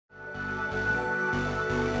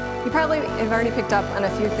probably have already picked up on a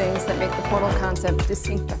few things that make the Portal concept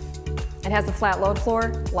distinctive. It has a flat load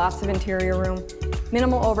floor, lots of interior room,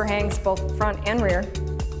 minimal overhangs both front and rear,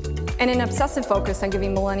 and an obsessive focus on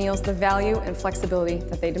giving millennials the value and flexibility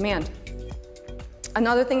that they demand.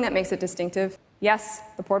 Another thing that makes it distinctive, yes,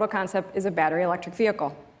 the Portal concept is a battery electric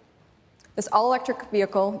vehicle. This all-electric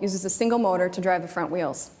vehicle uses a single motor to drive the front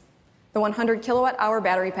wheels. The 100 kilowatt-hour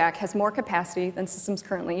battery pack has more capacity than systems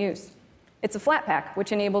currently use. It's a flat pack,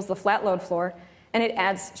 which enables the flat load floor, and it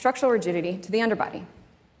adds structural rigidity to the underbody,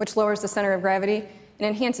 which lowers the center of gravity and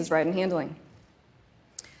enhances ride and handling.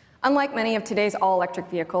 Unlike many of today's all-electric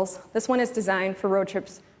vehicles, this one is designed for road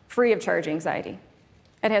trips free of charge anxiety.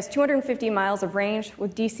 It has 250 miles of range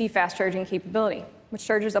with DC fast charging capability, which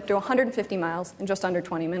charges up to 150 miles in just under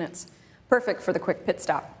 20 minutes, perfect for the quick pit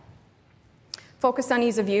stop. Focused on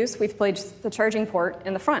ease of use, we've placed the charging port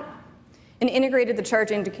in the front and integrated the charge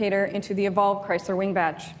indicator into the evolved Chrysler wing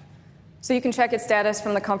badge, so you can check its status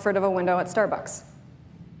from the comfort of a window at Starbucks.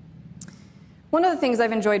 One of the things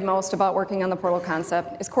I've enjoyed most about working on the Portal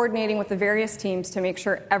concept is coordinating with the various teams to make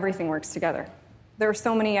sure everything works together. There were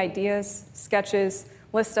so many ideas, sketches,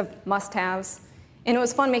 lists of must-haves, and it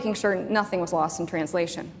was fun making sure nothing was lost in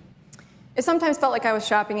translation. It sometimes felt like I was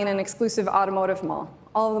shopping in an exclusive automotive mall.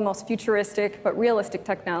 All of the most futuristic but realistic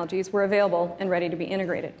technologies were available and ready to be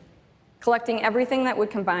integrated, collecting everything that would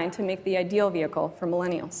combine to make the ideal vehicle for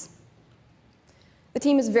millennials. The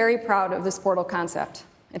team is very proud of this Portal concept.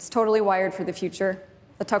 It's totally wired for the future,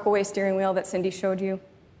 the tuck-away steering wheel that Cindy showed you,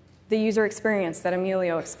 the user experience that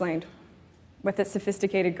Emilio explained, with its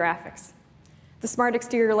sophisticated graphics, the smart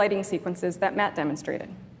exterior lighting sequences that Matt demonstrated.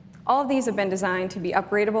 All of these have been designed to be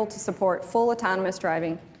upgradable to support full autonomous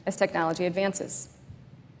driving as technology advances.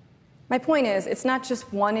 My point is, it's not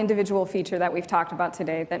just one individual feature that we've talked about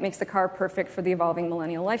today that makes the car perfect for the evolving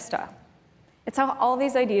millennial lifestyle. It's how all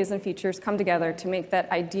these ideas and features come together to make that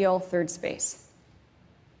ideal third space.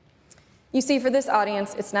 You see, for this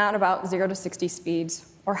audience, it's not about 0 to 60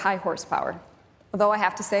 speeds or high horsepower. Although I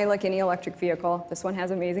have to say, like any electric vehicle, this one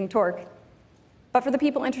has amazing torque. But for the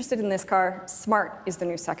people interested in this car, smart is the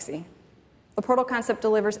new sexy. The Portal concept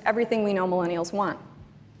delivers everything we know millennials want: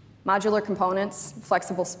 modular components,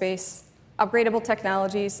 flexible space, upgradable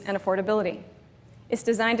technologies, and affordability. It's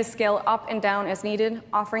designed to scale up and down as needed,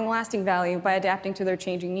 offering lasting value by adapting to their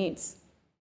changing needs.